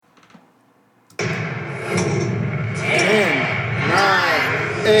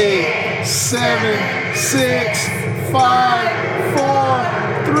8, 7, 6, 5,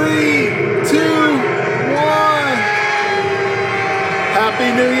 4, 3, 2, 1. Happy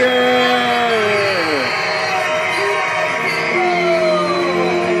New Year!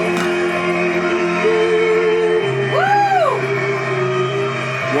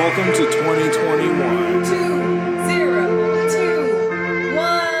 Welcome to 2021.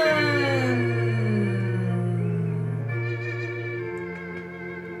 2021.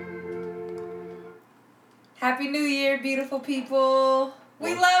 Happy New Year, beautiful people.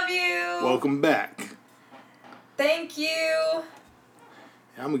 We love you. Welcome back. Thank you.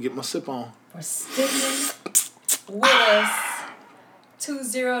 I'm going to get my sip on. For sticking with us.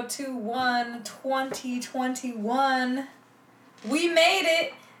 2021. We made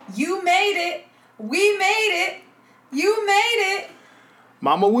it. You made it. We made it. You made it.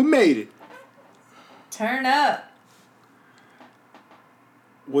 Mama, we made it. Turn up.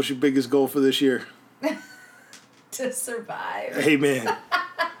 What's your biggest goal for this year? To survive. Amen.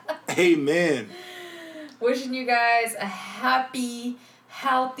 Amen. Wishing you guys a happy,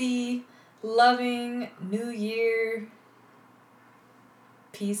 healthy, loving New Year.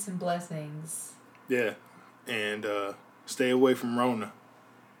 Peace and blessings. Yeah. And stay away from Rona.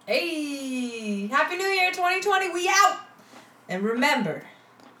 Hey, Happy New Year 2020. We out. And remember,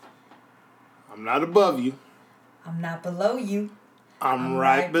 I'm not above you. I'm not below you. I'm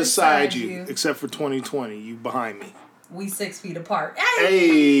right beside you. Except for 2020. You behind me. We 6 feet apart.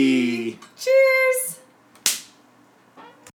 Hey. Cheers.